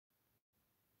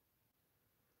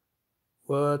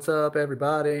What's up,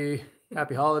 everybody?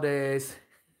 Happy holidays.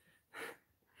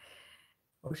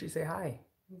 Oshie, say hi.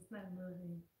 He's not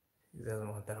moving. He doesn't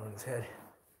want that on his head.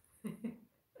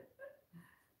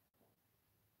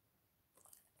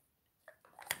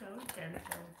 So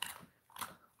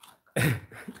gentle.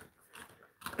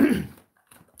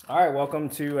 All right, welcome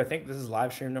to, I think this is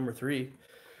live stream number 3.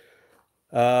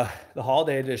 The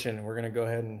holiday edition. We're going to go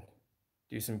ahead and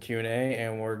do some Q&A,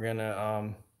 and we're going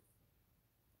to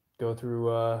go through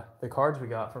the cards we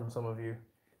got from some of you.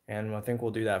 And I think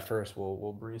we'll do that first.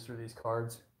 We'll breeze through these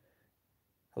cards.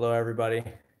 Hello, everybody.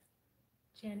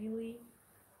 Jenny Lee.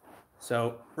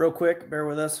 So real quick, bear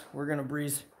with us. We're going to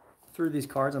breeze through these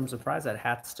cards. I'm surprised that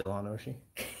hat's still on, Oshie.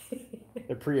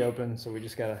 They're pre-opened, so we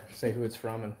just got to say who it's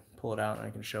from and pull it out, and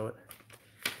I can show it.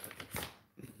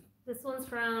 This one's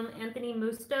from Anthony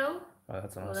Musto. Oh,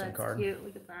 that's an awesome card. That's cute.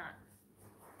 Look at that.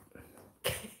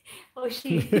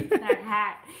 Oshie, that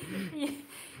hat.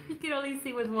 You can only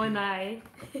see with one eye.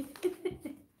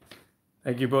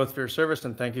 Thank you both for your service,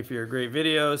 and thank you for your great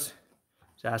videos.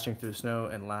 Dashing through snow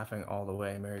and laughing all the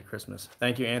way. Merry Christmas.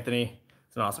 Thank you, Anthony.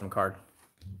 It's an awesome card.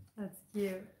 That's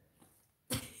cute.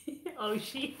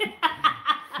 Oshie.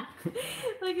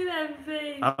 Look at that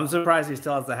face. I'm surprised he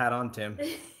still has the hat on, Tim.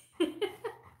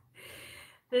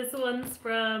 This one's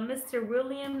from Mr.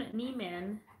 William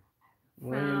Neiman.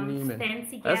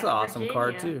 Fancy Gap, That's an awesome Virginia.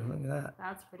 card, too. Look at that.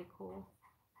 That's pretty cool.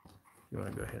 You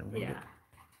want to go ahead and read it?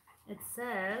 It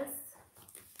says,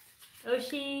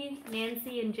 Oshie,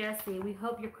 Nancy, and Jesse, we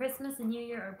hope your Christmas and New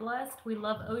Year are blessed. We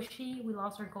love Oshie. We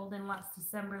lost our golden last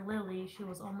December, Lily. She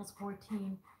was almost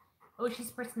 14. Oshie's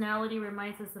personality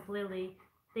reminds us of Lily.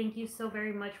 Thank you so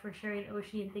very much for sharing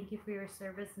Oshie, and thank you for your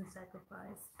service and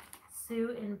sacrifice.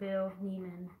 Sue and Bill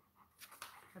Neiman.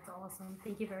 That's awesome.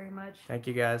 Thank you very much. Thank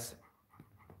you, guys.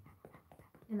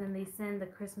 And then they send the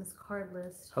Christmas card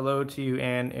list. Hello to you,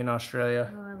 Anne, in Australia.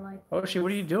 Oh, I like Oshie,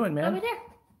 what are you doing, man? Over there.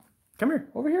 Come here.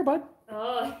 Over here, bud.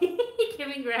 Oh,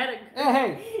 giving Greta.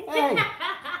 Hey.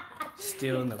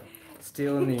 Stealing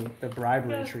the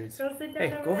bribery treats. Go sit down.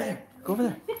 Hey, go over there. Go over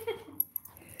there.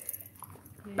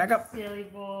 Back up. Silly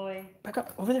boy. Back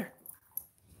up. Over there.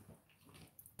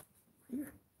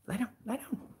 Here. Lie down.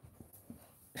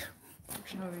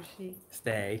 Oshie.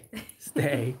 Stay.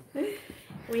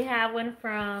 We have one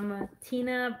from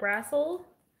Tina Brassel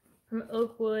from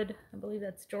Oakwood. I believe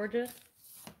that's Georgia.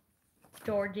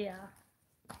 Look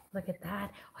at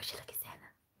that. Oshie, look at Santa.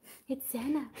 It's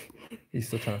Santa. He's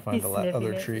still trying to find the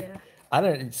other treat. Yeah. I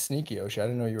didn't sneaky, Oshie. I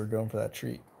didn't know you were going for that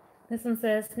treat. This one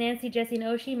says, Nancy, Jesse, and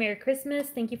Oshie, Merry Christmas.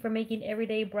 Thank you for making every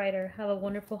day brighter. Have a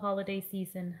wonderful holiday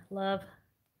season. Love,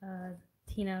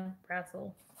 Tina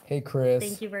Brassel. Hey, Chris.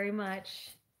 Thank you very much.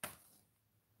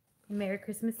 Merry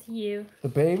Christmas to you. The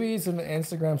babies in the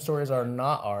Instagram stories are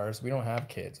not ours. We don't have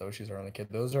kids. Oshie's our only kid.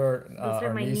 Those are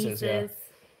our my nieces. Yeah.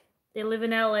 They live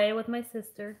in LA with my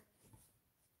sister.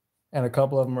 And a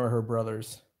couple of them are her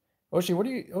brothers.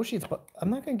 Oshie, Oshie, I'm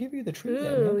not going to give you the treat.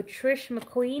 Ooh, yet, Trish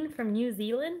McQueen from New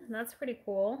Zealand. That's pretty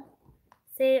cool.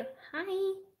 Say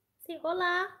hi. Say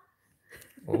hola.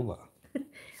 Hola.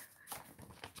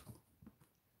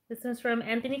 This one's from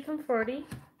Anthony Conforti.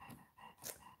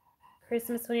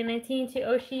 Christmas 2019 to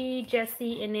Oshie,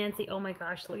 Jesse, and Nancy. Oh my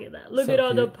gosh, look at that. Look at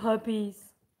all the puppies.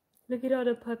 Look at all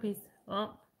the puppies.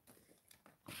 Oh.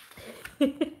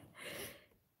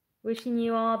 Wishing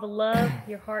you all the love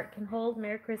your heart can hold.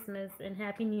 Merry Christmas and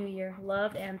Happy New Year.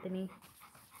 Love, Anthony.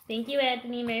 Thank you,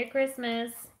 Anthony. Merry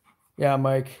Christmas. Yeah,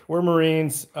 Mike. We're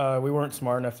Marines. We weren't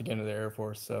smart enough to get into the Air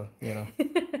Force, so, you know.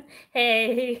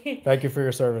 Hey. Thank you for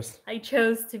your service. I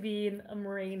chose to be a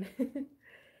Marine.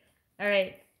 All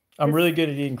right. I'm really good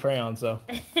at eating crayons, though.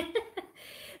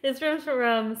 This comes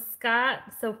from Scott,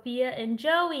 Sophia, and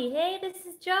Joey. Hey, this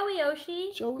is Joey,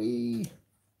 Oshie. Joey.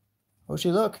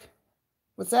 Oshie, look.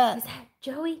 What's that? Is that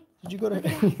Joey? Did you go to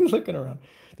he's looking around?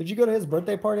 Did you go to his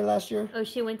birthday party last year?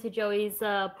 Oshie went to Joey's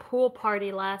pool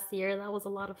party last year. That was a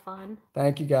lot of fun.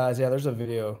 Thank you, guys. Yeah, there's a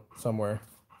video somewhere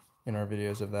in our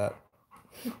videos of that.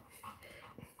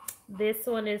 This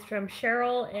one is from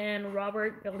Cheryl and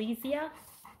Robert Galizia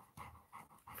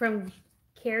from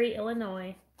Cary,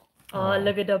 Illinois. Oh,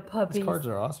 look at the puppies. These cards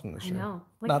are awesome this year. I know.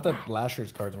 Not that last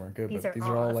year's cards weren't good, but these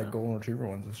are all like golden retriever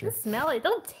ones this year. Just smell it.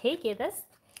 Don't take it.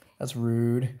 That's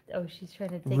rude. Oh, she's trying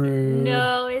to take it.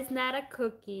 No, it's not a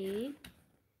cookie.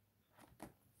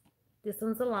 This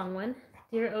one's a long one.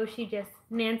 Dear Oshie,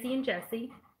 Nancy, and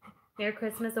Jesse, Merry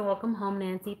Christmas and welcome home,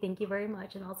 Nancy. Thank you very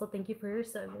much. And also thank you for your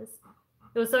service.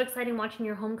 It was so exciting watching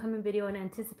your homecoming video and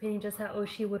anticipating just how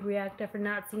Oshie would react after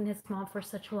not seeing his mom for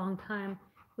such a long time.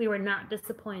 We were not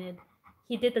disappointed.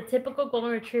 He did the typical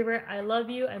golden retriever. I love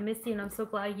you. I miss you, and I'm so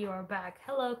glad you are back.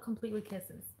 Hello, complete with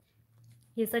kisses.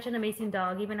 He is such an amazing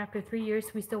dog. Even after 3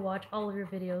 years, we still watch all of your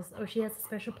videos. Oshie has a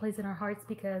special place in our hearts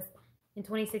because in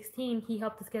 2016, he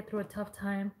helped us get through a tough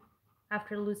time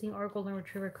after losing our golden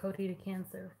retriever Cody to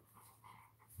cancer.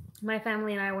 My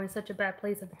family and I were in such a bad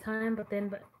place at the time, but then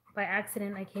by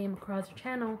accident, I came across your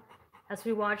channel. As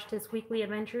we watched his weekly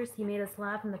adventures, he made us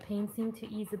laugh and the pain seemed to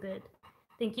ease a bit.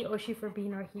 Thank you, Oshie, for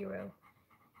being our hero.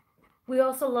 We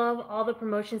also love all the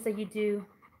promotions that you do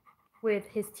with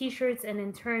his t-shirts and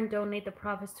in turn donate the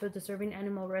profits to a deserving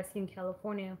animal rescue in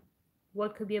California.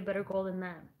 What could be a better goal than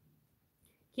that?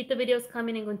 Keep the videos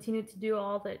coming and continue to do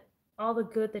all the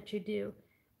good that you do.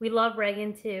 We love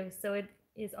Reagan too, so it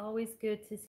is always good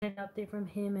to see an update from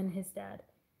him and his dad.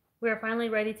 We are finally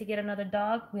ready to get another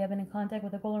dog. We have been in contact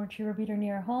with a golden retriever breeder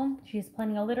near our home. She is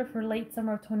planning a litter for late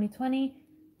summer of 2020.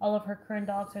 All of her current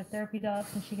dogs are therapy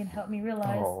dogs, and she can help me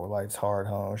realize. Oh, life's hard,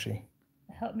 huh, Oshie?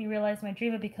 Help me realize my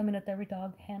dream of becoming a therapy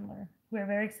dog handler. We are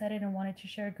very excited and wanted to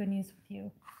share good news with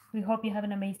you. We hope you have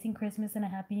an amazing Christmas and a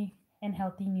happy and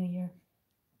healthy New Year.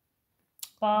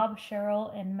 Bob,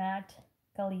 Cheryl, and Matt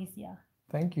Galicia.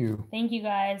 Thank you. Thank you,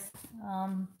 guys.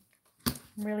 I'm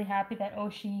really happy that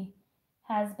Oshie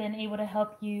has been able to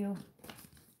help you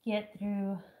get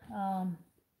through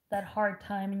that hard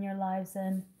time in your lives,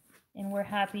 and we're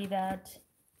happy that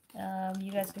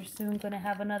you guys are soon going to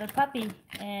have another puppy,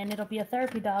 and it'll be a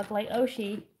therapy dog like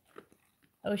Oshie.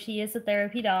 Oshie is a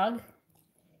therapy dog.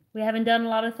 We haven't done a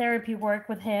lot of therapy work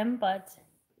with him, but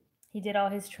he did all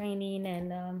his training,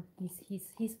 and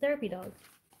he's a therapy dog.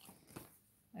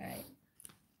 All right.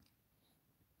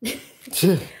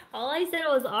 All I said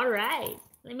was all right.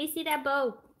 Let me see that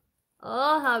bow.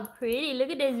 Oh, how pretty. Look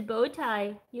at this bow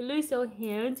tie. You look so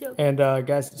handsome. And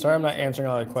guys, sorry I'm not answering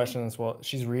all the questions. Well,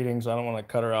 she's reading, so I don't want to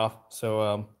cut her off.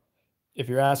 So if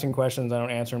you're asking questions, I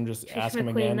don't answer them. Just ask them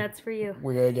again. That's for you.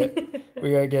 We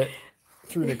gotta get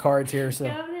through the cards here. So.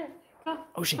 Go over there. Go.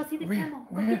 Oshie, Go see the over here. camel.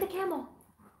 Go get the camel.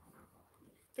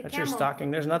 That's your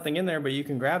stocking. There's nothing in there, but you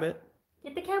can grab it.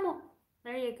 Get the camel.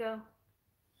 There you go.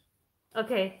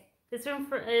 Okay. This one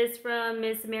is from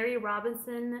Miss Mary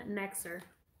Robinson Nexer.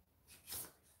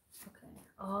 Okay.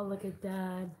 Oh, look at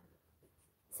that.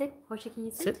 Sit. Oshie, can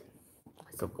you sit? Sit.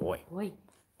 Good boy. Boy,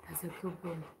 that's a good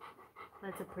boy.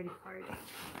 That's a pretty card.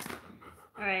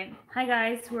 All right. Hi,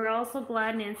 guys. We're also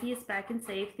glad Nancy is back and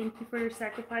safe. Thank you for your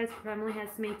sacrifice your family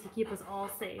has made to keep us all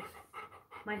safe.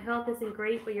 My health isn't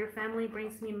great, but your family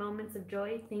brings me moments of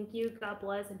joy. Thank you. God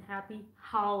bless and happy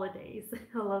holidays.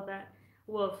 I love that.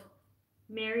 Wolf.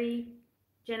 Mary,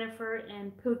 Jennifer,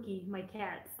 and Pookie, my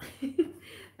cats.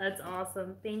 That's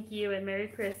awesome. Thank you and Merry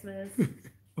Christmas.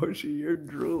 Oshie, you're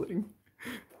drooling.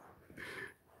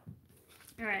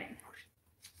 All right.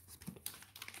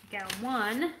 Got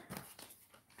one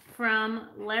from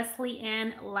Leslie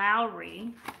Ann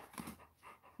Lowry.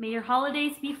 May your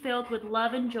holidays be filled with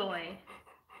love and joy.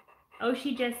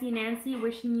 Oshie, Jesse, and Nancy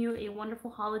wishing you a wonderful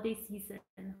holiday season.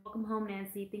 Welcome home,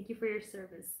 Nancy. Thank you for your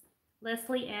service.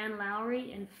 Leslie Ann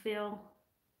Lowry and Phil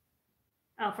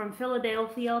from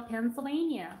Philadelphia,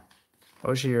 Pennsylvania.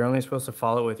 Oshie, you're only supposed to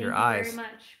follow with your eyes. Thank you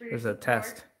very much for your There's a support.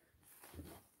 test.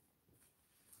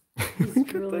 He's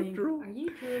drooling. Are you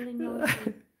drooling,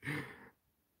 Oshie?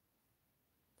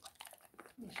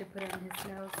 I should put it on his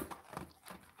nose.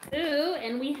 Ooh,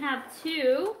 and we have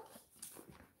two.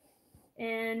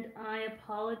 And I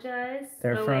apologize.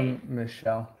 They're from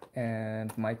Michelle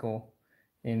and Michael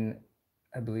in,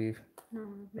 I believe. No,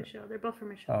 Michelle. They're both from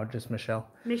Michelle. Oh, just Michelle.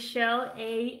 Michelle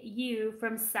A.U.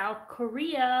 from South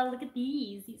Korea. Look at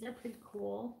these. These are pretty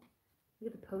cool.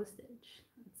 Look at the postage.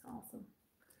 That's awesome.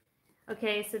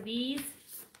 Okay, so these.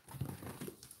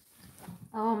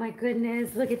 Oh my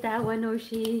goodness. Look at that one,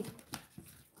 Oshie.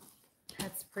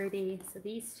 That's pretty. So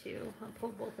these two. I'll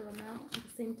pull both of them out at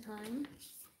the same time.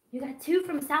 You got two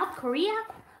from South Korea?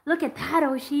 Look at that,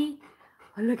 Oshie.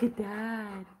 Oh, look at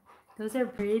that. Those are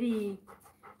pretty.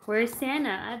 Where's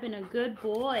Santa? I've been a good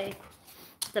boy.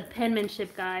 The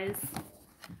penmanship, guys.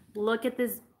 Look at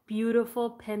this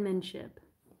beautiful penmanship.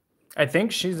 I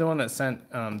think she's the one that sent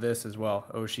this as well.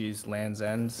 Oshie's Land's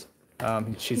Ends.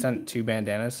 She sent two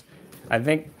bandanas. I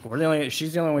think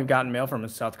she's the only one we've gotten mail from in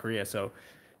South Korea. So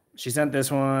she sent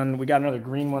this one. We got another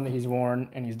green one that he's worn,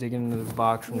 and he's digging into the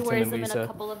box from Tim and Lisa. In a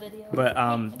couple of videos.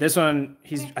 But this one,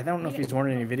 I don't know if he's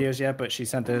worn any videos yet, but she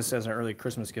sent this as an early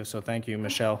Christmas gift. So thank you,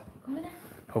 Michelle.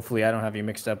 Hopefully, I don't have you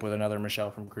mixed up with another Michelle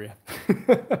from Korea.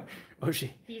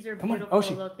 Oshie. These are Come on, beautiful.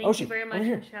 Oshie. Thank Oshie, you very much, over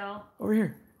here. Michelle. Over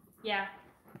here. Yeah.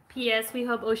 P.S. We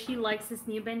hope Oshie likes his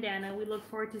new bandana. We look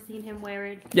forward to seeing him wear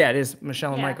it. Yeah, it is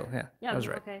Michelle and Yeah. Michael. Yeah, Yeah, that was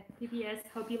right. okay. P.P.S.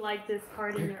 Hope you like this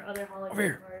card and your other holiday Over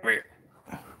here. card. Over here.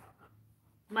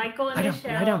 Michael and Lie down.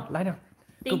 Michelle. Lie down. Lie down.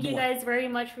 Thank Good you boy. guys very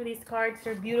much for these cards.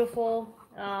 They're beautiful.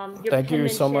 Your Thank you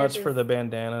so much penmanship for the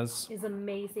bandanas. is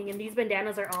amazing, and these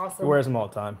bandanas are awesome. He wears them all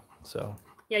the time, so.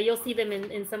 Yeah, you'll see them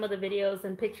in some of the videos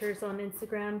and pictures on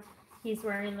Instagram. He's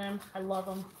wearing them. I love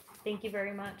them. Thank you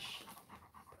very much.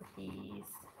 Put these.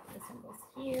 This one goes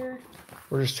here.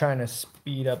 We're just trying to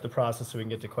speed up the process so we can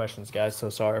get to questions, guys. So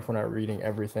sorry if we're not reading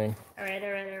everything. All right, all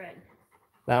right, all right.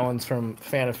 That one's from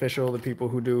Fan Official, the people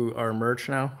who do our merch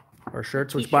now, our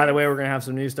shirts, which, by the way, we're going to have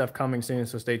some new stuff coming soon,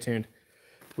 so stay tuned.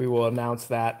 We will announce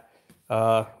that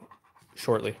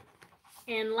shortly.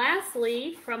 And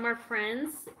lastly, from our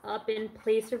friends up in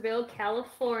Placerville,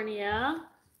 California,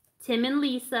 Tim and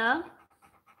Lisa.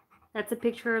 That's a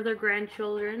picture of their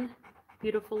grandchildren.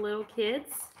 Beautiful little kids.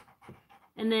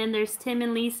 And then there's Tim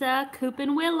and Lisa, Coop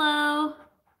and Willow.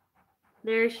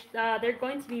 They're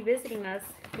going to be visiting us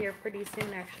here pretty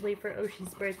soon, actually, for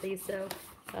Oshie's birthday. So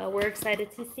we're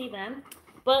excited to see them.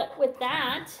 But with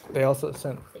that, They also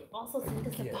sent. us a box.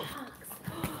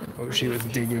 Oh, she was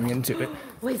digging into it.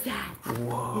 What is that?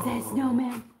 Whoa. Is that a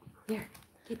snowman? Here,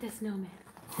 get the snowman.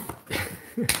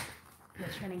 I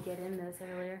was trying to get in this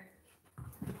earlier.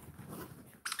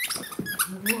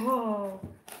 Whoa.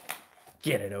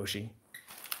 Get it, Oshie.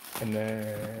 And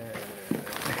then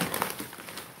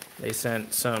they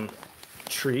sent some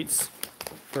treats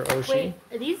for Oshie. Wait,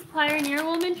 are these Pioneer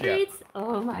Woman Yeah. treats?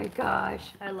 Oh my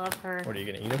gosh, I love her. What are you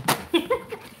going to eat them?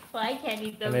 Well, I can't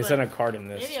eat them. And they but sent a card in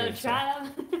this, maybe I'll too. So try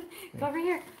them. Go over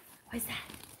here. What is that?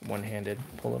 one-handed.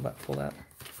 Pull it up. Pull that.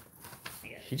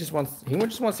 He just wants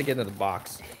to get into the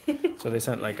box. So they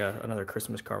sent like another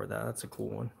Christmas card with that. That's a cool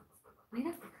one. Right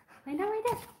up. Right down, right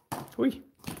there. Sweet.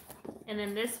 And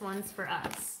then this one's for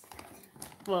us.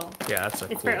 Well, Yeah, that's a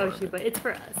it's cool for Oshie, ornament. but it's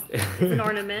for us. It's an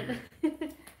ornament.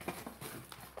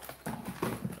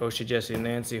 Oshie, Jesse, and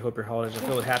Nancy, hope your holidays are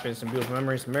filled with happiness and beautiful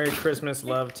memories. Merry Christmas.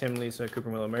 Love, Tim, Lisa, Cooper,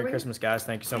 and Willow. Merry Christmas, guys.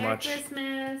 Thank you so much. Merry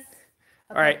Christmas.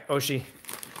 All right, Oshie.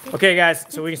 Okay, guys,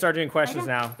 so we can start doing questions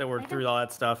now that we're through all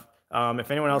that stuff.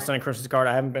 If anyone else sent a Christmas card,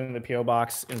 I haven't been in the P.O.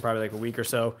 box in probably like a week or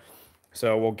so.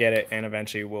 So we'll get it, and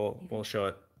eventually we'll show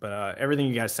it. But everything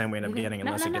you guys send, we end up getting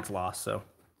unless it gets lost. So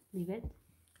Leave it.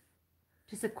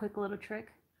 Just a quick little trick.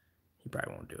 he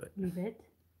probably won't do it. Leave it.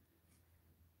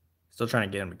 Still trying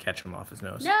to get him to catch him off his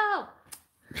nose. No!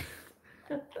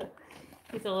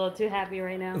 He's a little too happy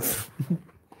right now.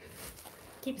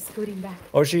 Keep scooting back.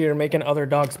 Oshie, you're making other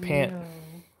dogs pant. No.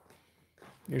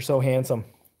 You're so handsome.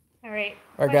 All right.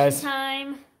 All right, question guys.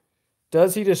 time.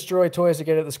 Does he destroy toys to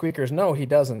get at the squeakers? No, he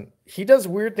doesn't. He does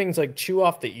weird things like chew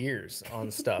off the ears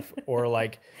on stuff, or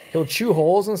like he'll chew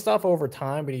holes and stuff over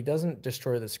time, but he doesn't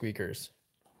destroy the squeakers.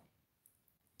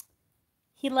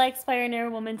 He likes Pioneer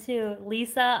Woman too.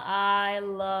 Lisa, I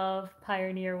love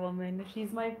Pioneer Woman.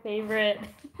 She's my favorite.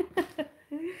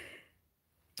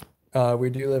 We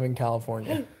do live in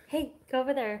California. Hey, go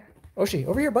over there. Oshie,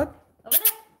 over here, bud. Over there.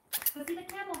 Go see the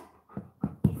camel.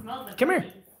 He smells the Come here.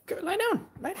 cookies. Go, lie down.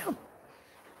 Lie down.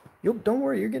 Don't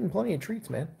worry, you're getting plenty of treats,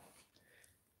 man.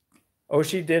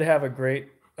 Oshie did have a great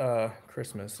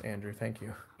Christmas, Andrew. Thank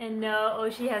you. And no,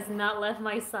 Oshie has not left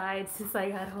my side since I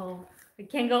got home. I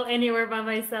can't go anywhere by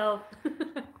myself.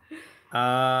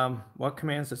 What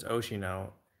commands does Oshie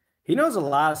know? He knows a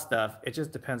lot of stuff. It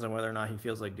just depends on whether or not he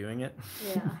feels like doing it.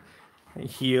 Yeah.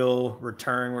 He'll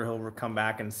return where he'll come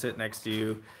back and sit next to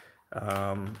you.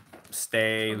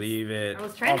 Stay, leave it. I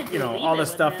was trying to do all leave the it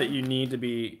stuff with that him. you need to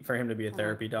be for him to be a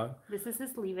therapy dog. This is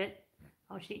his leave it.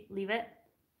 Oshie, leave it.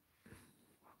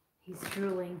 He's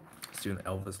drooling. He's doing the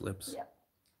Elvis lips. Yep.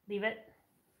 Leave it.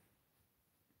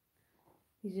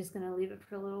 He's just gonna leave it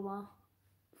for a little while.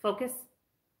 Focus.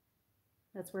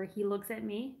 That's where he looks at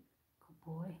me.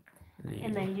 Good boy.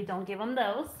 And then you don't give him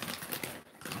those.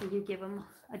 You give him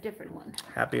a different one.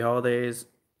 Happy holidays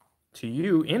to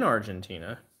you in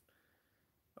Argentina.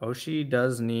 Oshie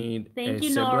does need Thank a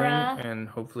you, sibling, Nora. and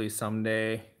hopefully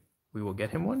someday we will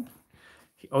get him one.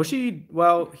 Oshie,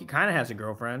 well, he kind of has a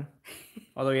girlfriend,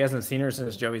 although he hasn't seen her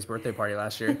since Joey's birthday party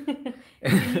last year.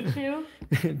 Jimmy Choo.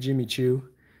 Jimmy Choo.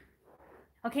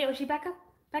 Okay, Oshie, back up.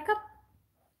 Back up.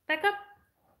 Back up.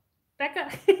 Back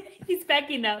up. He's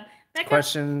backing up. Back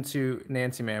Question to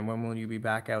Nancy, man, when will you be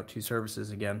back out to services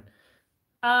again?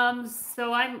 up.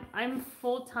 So I'm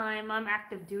full time. I'm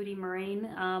active duty Marine.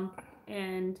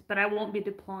 But I won't be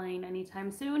deploying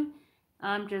anytime soon.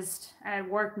 I'm just at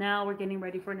work now. We're getting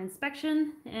ready for an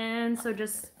inspection, and so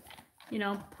just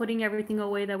putting everything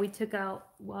away that we took out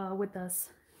with us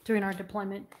during our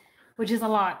deployment. which is a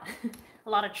lot. A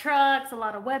lot of trucks, a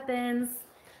lot of weapons,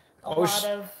 a lot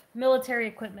of military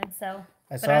equipment. So,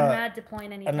 but I'm not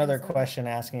deploying anything. Another question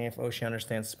asking if Oshie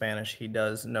understands Spanish. He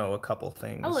does know a couple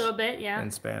things. A little bit, yeah.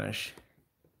 In Spanish.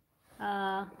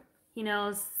 He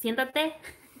knows siéntate,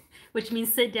 which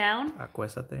means sit down.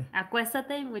 Acuéstate.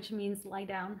 Acuéstate, which means lie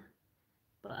down.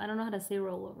 But I don't know how to say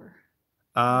roll over.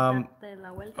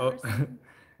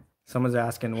 Someone's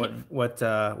asking what's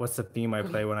the theme I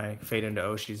play when I fade into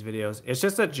Oshie's videos. It's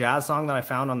just a jazz song that I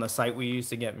found on the site we used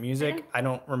to get music. I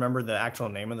don't remember the actual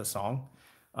name of the song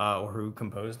or who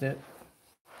composed it.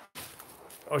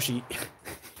 Oshie,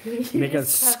 make us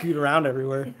scoot around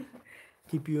everywhere.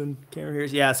 Keep you in camera here.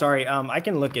 Yeah, sorry. I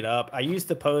can look it up. I used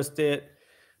to post it,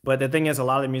 but the thing is, a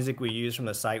lot of the music we use from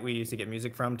the site we used to get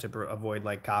music from to avoid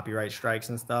like copyright strikes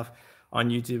and stuff on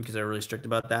YouTube, because they're really strict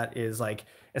about that, is like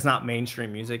it's not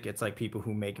mainstream music. It's like people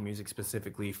who make music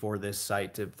specifically for this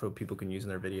site so people can use in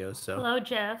their videos. So hello,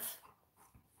 Jeff.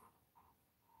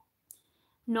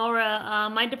 Nora,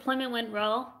 my deployment went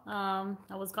well.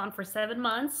 I was gone for 7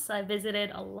 months. I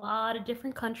visited a lot of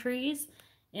different countries,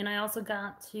 and I also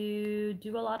got to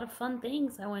do a lot of fun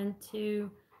things. I went to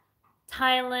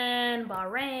Thailand,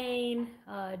 Bahrain,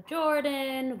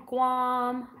 Jordan,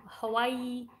 Guam,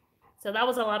 Hawaii. So that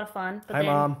was a lot of fun. But Hi,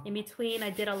 Mom. In between,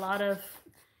 I did a lot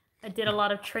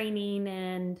of training,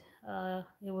 and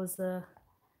it was a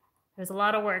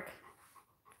lot of work.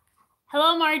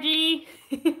 Hello, Margie.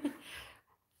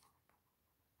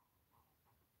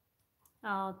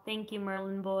 Oh, thank you,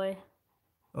 Merlin boy.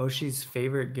 Oshie's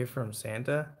favorite gift from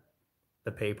Santa,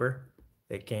 the paper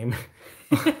that came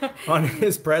on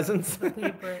his presents. The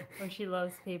paper. Oshie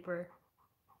loves paper.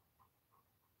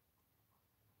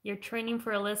 You're training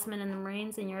for enlistment in the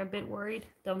Marines and you're a bit worried.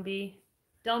 Don't be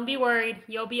worried.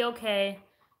 You'll be okay.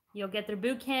 You'll get through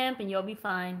boot camp and you'll be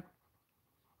fine.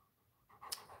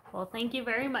 Well, thank you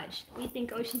very much. We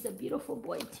think Oshie's a beautiful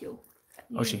boy too.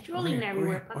 Oshie, drooling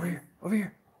everywhere. Over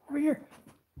here.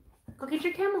 Go get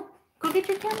your camel. Go get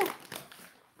your camel.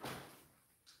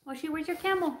 Oshie, where's your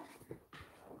camel?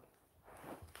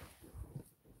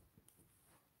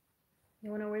 You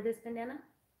want to wear this bandana?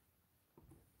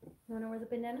 You want to wear the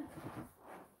bandana?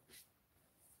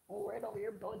 Oh, right over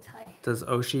your bow tie. Does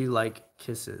Oshie like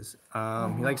kisses? He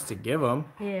likes to give them.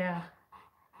 Yeah,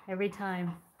 every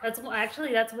time. That's one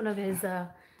of his.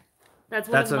 That's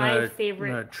one of my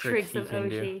favorite tricks of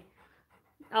Oshie.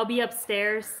 I'll be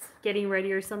upstairs getting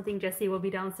ready or something. Jesse will be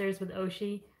downstairs with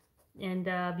Oshie, and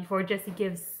before Jesse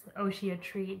gives Oshie a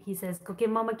treat, he says, "Go give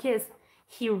Mom a kiss."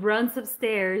 He runs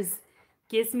upstairs,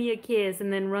 gives me a kiss,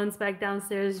 and then runs back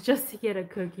downstairs just to get a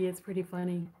cookie. It's pretty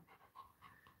funny.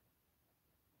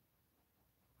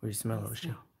 What do you smell, Oshie?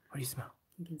 What do you smell?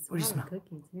 What do you smell?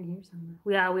 Cookies. They're here somewhere.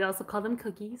 Yeah, we also call them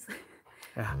cookies.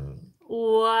 Yeah.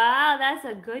 Wow, that's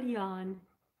a good yawn.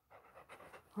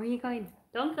 Where are you going?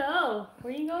 Don't go.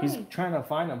 Where are you going? He's trying to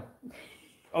find him.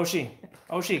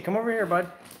 Oshie, come over here, bud.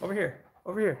 Over here.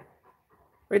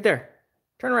 Right there.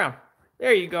 Turn around.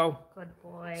 There you go. Good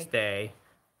boy. Stay.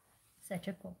 Such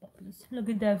a good boy. Look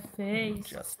at that face.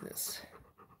 Justice.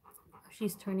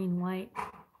 She's turning white.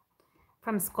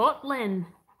 From Scotland.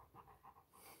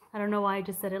 I don't know why I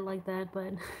just said it like that,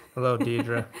 but... Hello,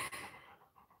 Deidre.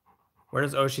 Where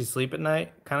does Oshie sleep at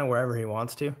night? Kind of wherever he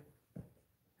wants to.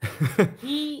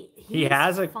 He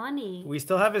has a funny. We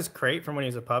still have his crate from when he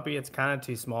was a puppy. It's kind of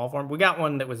too small for him. We got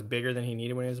one that was bigger than he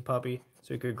needed when he was a puppy,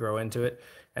 so he could grow into it,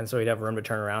 and so he'd have room to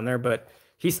turn around there. But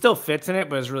he still fits in it,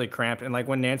 but it's really cramped. And like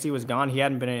when Nancy was gone, he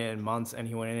hadn't been in it in months, and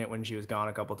he went in it when she was gone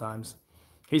a couple times.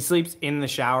 He sleeps in the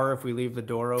shower if we leave the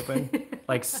door open,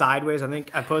 like sideways. I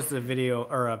think I posted a video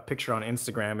or a picture on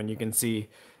Instagram, and you can see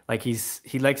like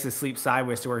he likes to sleep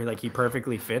sideways to where he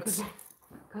perfectly fits.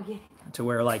 To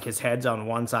where like his head's on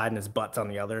one side and his butt's on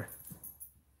the other.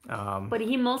 But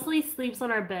he mostly sleeps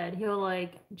on our bed. He'll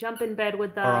like jump in bed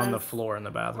with us. Or on the floor in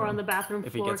the bathroom. Or on the bathroom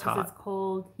if floor he gets hot. It's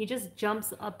cold. He just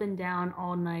jumps up and down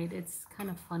all night. It's kind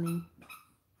of funny.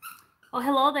 Oh,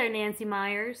 hello there, Nancy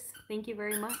Myers. Thank you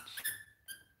very much.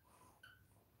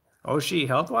 Oshie,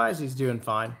 health-wise, he's doing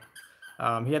fine.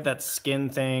 He had that skin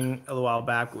thing a little while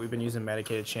back, but we've been using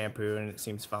medicated shampoo, and it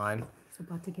seems fine. He's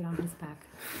about to get on his back.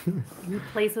 He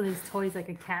plays with his toys like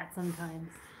a cat sometimes.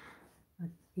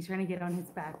 He's trying to get on his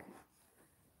back.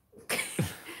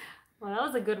 Well, that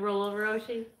was a good rollover,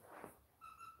 Oshie.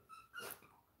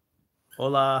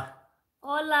 Hola.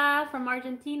 Hola, from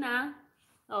Argentina.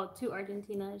 Oh, to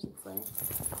Argentina, I should say.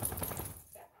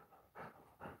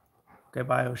 Okay,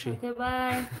 bye, Oshie. Okay,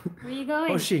 bye. Where are you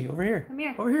going? Oshie, over here. Come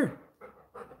here. Over here.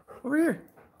 Over here.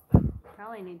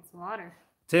 Probably needs water.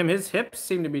 Tim, his hips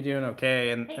seem to be doing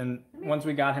okay, and Hey, and come here. once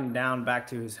we got him down back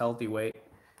to his healthy weight,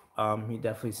 he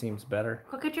definitely seems better.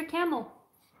 Look at your camel.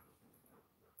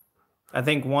 I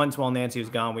think once while Nancy was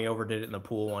gone, we overdid it in the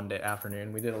pool one day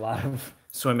afternoon. We did a lot of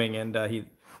swimming, and he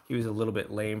was a little bit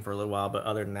lame for a little while, but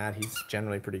other than that, he's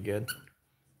generally pretty good.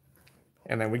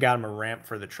 And then we got him a ramp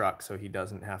for the truck, so he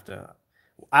doesn't have to.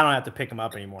 I don't have to pick him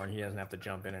up anymore, and he doesn't have to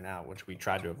jump in and out, which we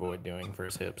tried to avoid doing for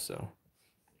his hips. So.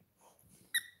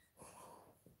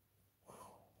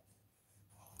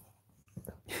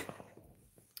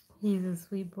 He's a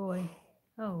sweet boy.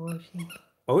 Oh, Oshie.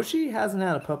 Oshie hasn't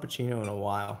had a puppuccino in a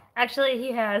while. Actually,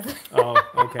 he has. Oh,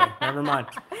 okay. Never mind.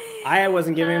 I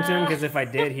wasn't giving him to him because if I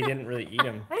did, he didn't really eat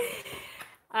him.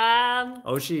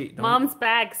 Oshie, Mom's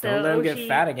back, so don't let him get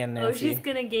fat again, Nancy. Oshie's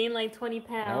gonna gain like 20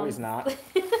 pounds. No, he's not.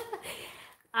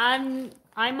 I'm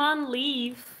on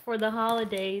leave for the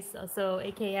holidays, so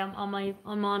aka I'm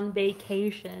on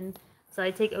vacation. So I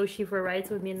take Oshie for rides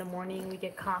with me in the morning. We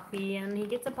get coffee, and he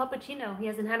gets a puppuccino. He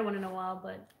hasn't had one in a while,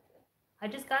 but I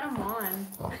just got him one.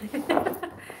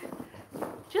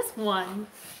 Just one.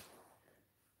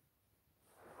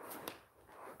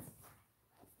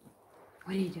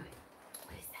 What are you doing?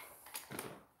 What is that?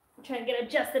 I'm trying to get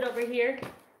adjusted over here.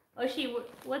 Oshie,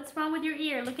 what's wrong with your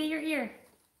ear? Look at your ear.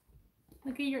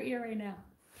 Look at your ear right now.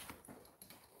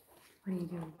 What are you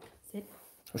doing? Sit.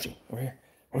 Oshie, over here.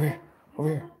 Over here. Over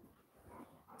here.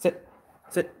 Sit.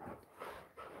 Sit.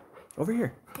 Over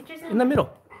here. In the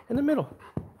middle. In the middle.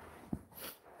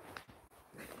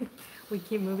 We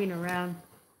keep moving around.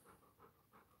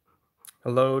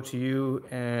 Hello to you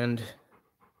and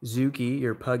Zuki,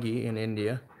 your puggy in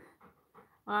India.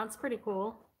 Well, that's pretty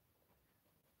cool.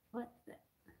 What?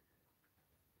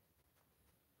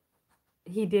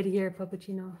 He did hear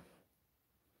Puppuccino.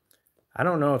 I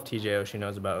don't know if TJ Oshie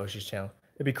knows about Oshie's channel.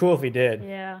 It'd be cool if he did.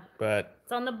 Yeah. But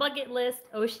it's on the bucket list.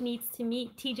 Oshie needs to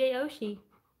meet TJ Oshie.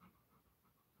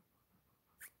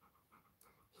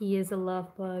 He is a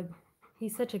love bug.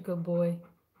 He's such a good boy.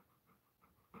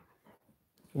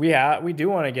 We do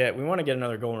want to get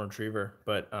another golden retriever,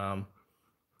 but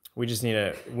we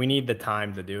need the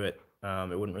time to do it.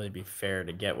 It wouldn't really be fair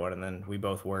to get one, and then we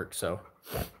both work. So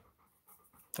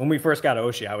when we first got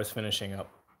Oshie, I was finishing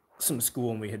up some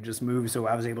school, and we had just moved, so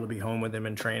I was able to be home with him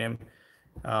and train him.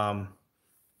 And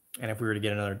if we were to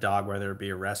get another dog, whether it be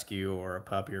a rescue or a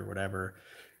puppy or whatever,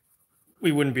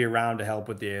 we wouldn't be around to help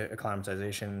with the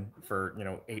acclimatization for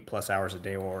 8+ hours a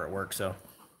day while we're at work. So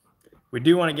we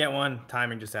do want to get one.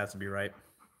 Timing just has to be right.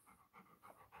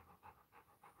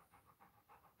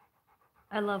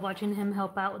 I love watching him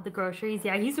help out with the groceries.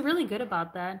 Yeah, he's really good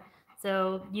about that.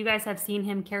 So you guys have seen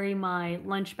him carry my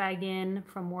lunch bag in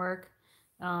from work.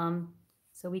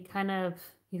 So he's gonna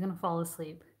fall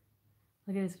asleep.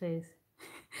 Look at his face.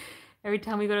 Every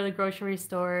time we go to the grocery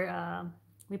store,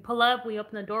 we pull up, we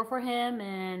open the door for him,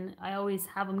 and I always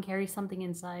have him carry something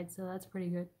inside. So that's pretty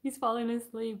good. He's falling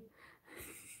asleep.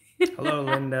 Hello,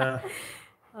 Linda.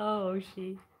 Oh,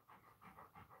 Oshie.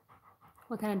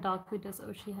 What kind of dog food does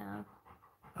Oshie have?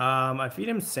 I feed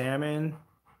him salmon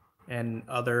and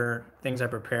other things I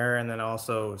prepare, and then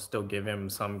also still give him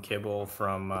some kibble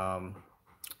from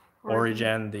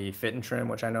Origin, the Fit and Trim,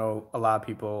 which I know a lot of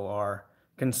people are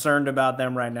concerned about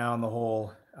them right now and the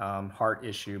whole heart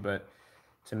issue. But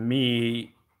to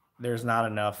me, there's not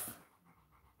enough.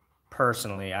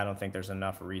 Personally, I don't think there's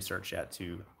enough research yet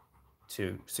to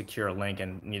secure a link,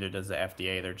 and neither does the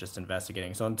FDA. They're just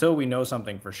investigating. So until we know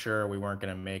something for sure, we weren't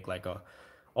going to make like a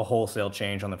wholesale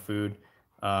change on the food.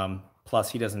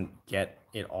 Plus, he doesn't get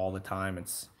it all the time.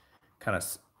 It's kind of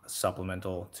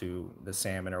supplemental to the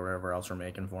salmon or whatever else we're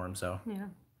making for him. So yeah.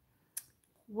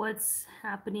 What's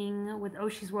happening with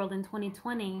Oshie's World in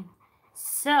 2020?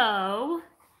 So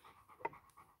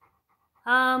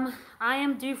I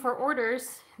am due for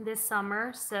orders this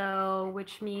summer, so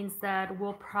which means that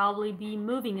we'll probably be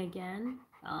moving again.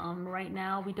 Right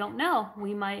now, we don't know.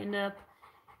 We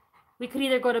could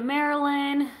either go to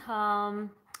Maryland,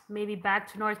 maybe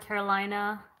back to North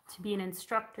Carolina to be an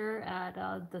instructor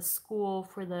at the school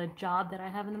for the job that I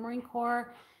have in the Marine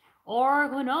Corps. Or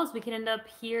who knows, we could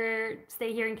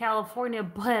stay here in California,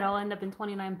 but I'll end up in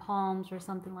 29 Palms or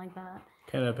something like that.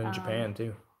 Could end up in Japan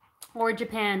too. Or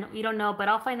Japan, we don't know, but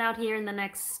I'll find out here in the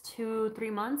next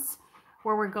 2-3 months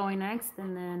where we're going next,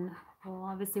 and then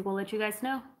we'll let you guys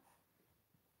know.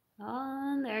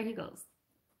 There he goes.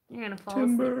 You're gonna fall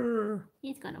asleep.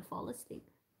 He's gonna fall asleep.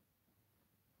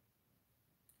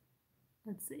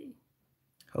 Let's see.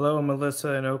 Hello,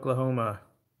 Melissa in Oklahoma.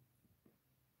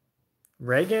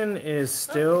 Reagan is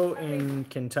still in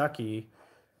Kentucky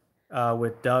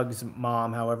with Doug's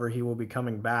mom. However, he will be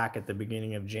coming back at the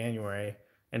beginning of January.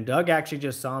 And Doug actually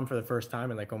just saw him for the first time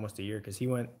in like almost a year because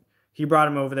he brought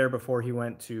him over there before he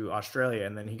went to Australia,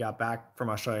 and then he got back from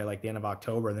Australia like the end of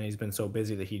October, and then he's been so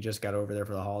busy that he just got over there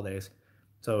for the holidays.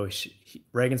 So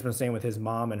Reagan's been staying with his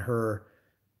mom and her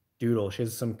doodle. She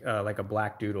has some like a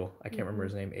black doodle. I can't remember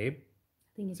his name. Abe?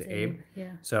 I think it's Abe.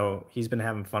 Yeah. So he's been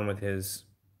having fun with his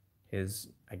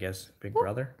I guess big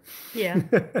brother. Yeah.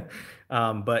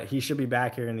 But he should be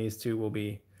back here, and these two will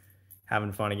be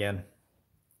having fun again.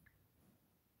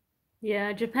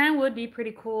 Yeah, Japan would be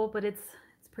pretty cool, but it's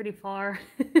pretty far.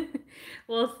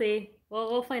 We'll see.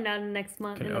 We'll find out next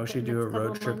month. Can in Oshie the do a next couple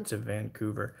road of trip months. to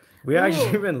Vancouver? We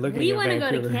actually been looking We at want to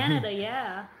Vancouver. go to Canada,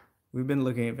 yeah. We've been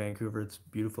looking at Vancouver. It's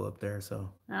beautiful up there,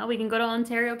 so. We can go to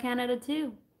Ontario, Canada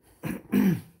too.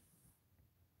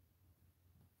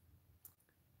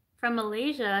 From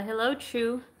Malaysia, hello,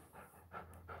 Chu.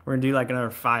 We're gonna do like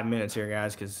another 5 minutes here,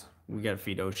 guys, because we gotta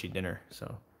feed Oshie dinner.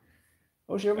 So,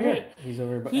 Oshie over here. He's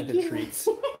over at the treats.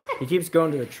 He keeps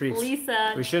going to the treats.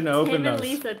 Lisa. We shouldn't have opened Tim and those.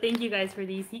 Lisa, thank you guys for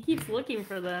these. He keeps looking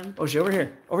for them. Oshie, over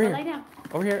here. Over here. Lie down.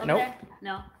 Over here. Over Nope. there.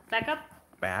 No. Back up.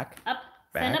 Back. Up.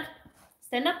 Stand Back. up.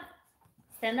 Stand up.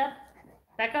 Stand up.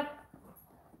 Back up.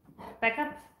 Back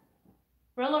up.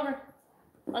 Roll over.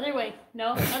 Other way. No.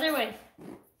 Other way.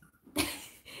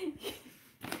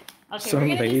 Okay, So we're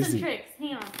gonna do lazy. some tricks.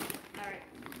 Hang on. All right.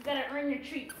 You gotta earn your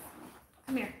treats.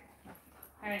 Come here.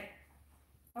 All right.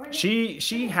 Over here.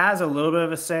 She has a little bit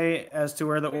of a say as to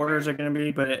where the orders are gonna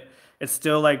be, but it's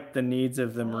still like the needs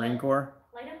of the Marine Corps.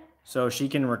 Lie down. So she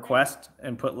can request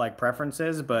and put like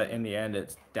preferences, but in the end,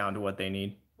 it's down to what they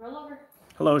need. Roll over.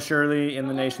 Hello, Shirley, in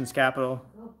the nation's capital.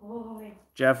 Oh boy.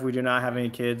 Jeff, we do not have any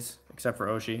kids except for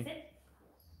Oshie. Sit.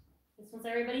 This one's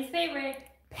everybody's favorite.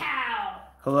 Pow.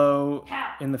 Hello,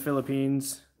 Pow. in the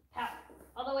Philippines. Pow.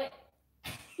 All the way.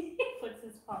 Puts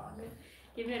his paw on it.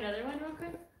 Give me another one real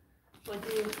quick. We'll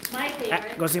do my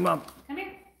favorite. Go see mom. Come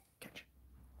here. Catch.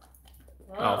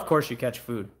 Whoa. Oh, of course you catch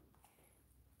food.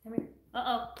 Come here.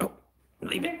 Uh-oh. Oh,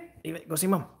 leave Come it. here. Leave it. Go see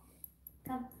mom.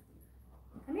 Come.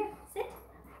 Come here. Sit.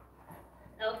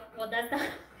 Oh, well, that's not.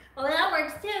 Well, that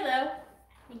works too, though.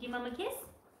 Can you give Mom a kiss?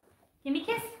 Give me a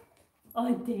kiss. Oh,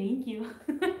 thank you.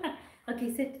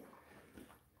 Okay, sit.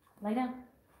 Lie down.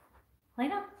 Lie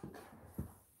down.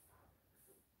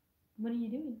 What are you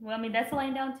doing? Well, I mean, that's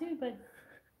lying down too, but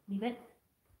leave it.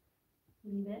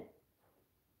 Leave it.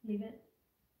 Leave it.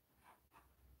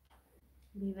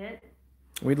 Leave it.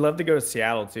 We'd love to go to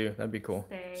Seattle too. That'd be cool.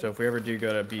 Stay. So if we ever do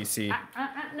go to BC,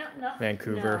 No.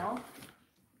 Vancouver. No.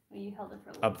 Oh, you held it for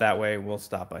a little up that way, we'll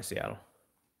stop by Seattle.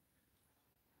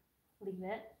 Leave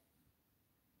it.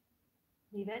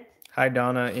 Leave it. Hi,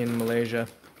 Donna in Malaysia.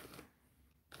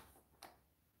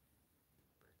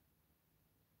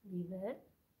 Leave it.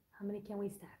 How many can we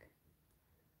stack?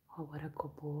 Oh, what a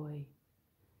good boy.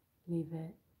 Leave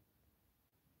it.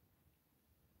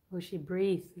 Oh, she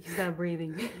breathes. He's not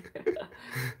breathing.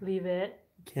 Leave it.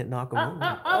 Can't knock them Oh,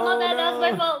 my bad. That was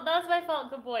my fault. That was my fault.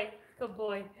 Good boy. Good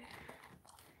boy.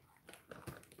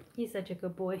 He's such a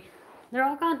good boy. They're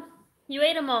all gone. You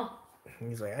ate them all.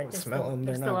 He's like, I can There's smell still- them.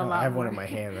 They're there's not. still a gone. lot I have one in more. my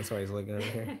hand. That's why he's looking over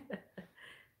here.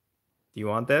 Do you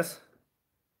want this?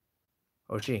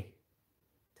 Oshie,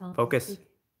 Tell him to focus. speak.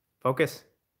 Focus.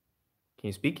 Can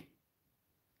you speak?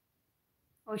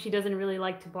 Oh, she doesn't really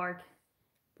like to bark,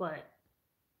 but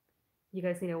you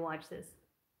guys need to watch this.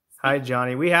 Hi,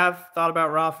 Johnny. We have thought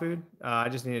about raw food. I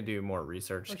just need to do more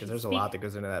research Oshie, because there's a speak. lot that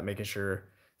goes into that, making sure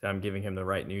that I'm giving him the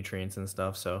right nutrients and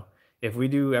stuff. So if we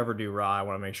do ever do raw, I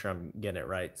want to make sure I'm getting it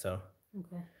right. So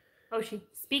Okay. Oshie,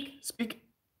 speak. speak.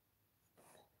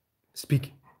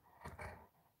 Speak.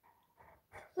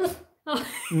 Oh.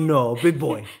 No, big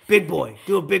boy. Big boy.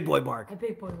 Do a big boy bark. A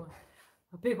big boy one.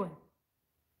 A big one.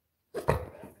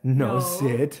 No,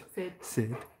 sit. Sit.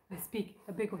 Sit. Speak.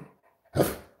 A big one.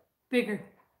 Bigger.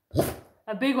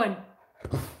 A big one.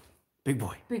 Big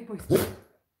boy. Big boy.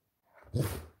 Speak.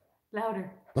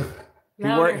 Louder. He,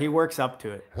 Louder. he works up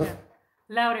to it. Yeah.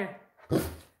 Louder.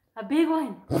 A big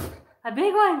one. A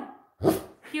big one.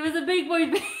 He was a big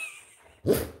boy.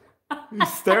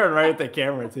 He's staring right at the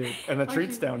camera too. And the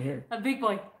treat's Oshie. down here. A big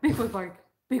boy. Big boy bark.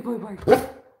 Big boy bark.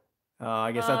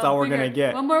 I guess that's all we're Bigger. going to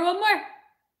get. One more. One more.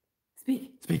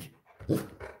 Speak. Speak.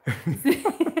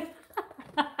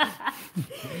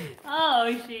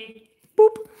 Oh, she.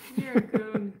 Boop. You're a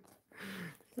goon.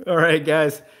 All right,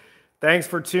 guys. Thanks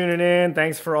for tuning in.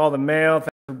 Thanks for all the mail. Thanks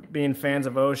for being fans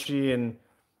of Oshie and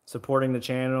supporting the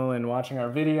channel and watching our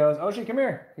videos. Oshie, come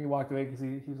here. He walked away because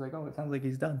he was like, oh, it sounds like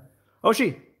he's done.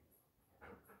 Oshie.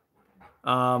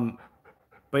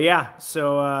 But yeah,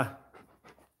 so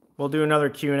we'll do another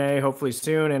Q&A hopefully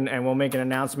soon, and we'll make an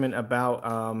announcement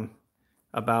about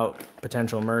about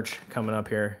potential merch coming up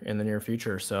here in the near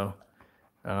future. So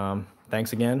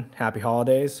thanks again. Happy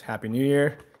holidays. Happy New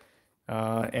Year.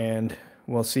 And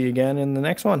we'll see you again in the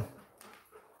next one.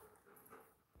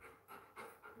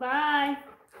 Bye.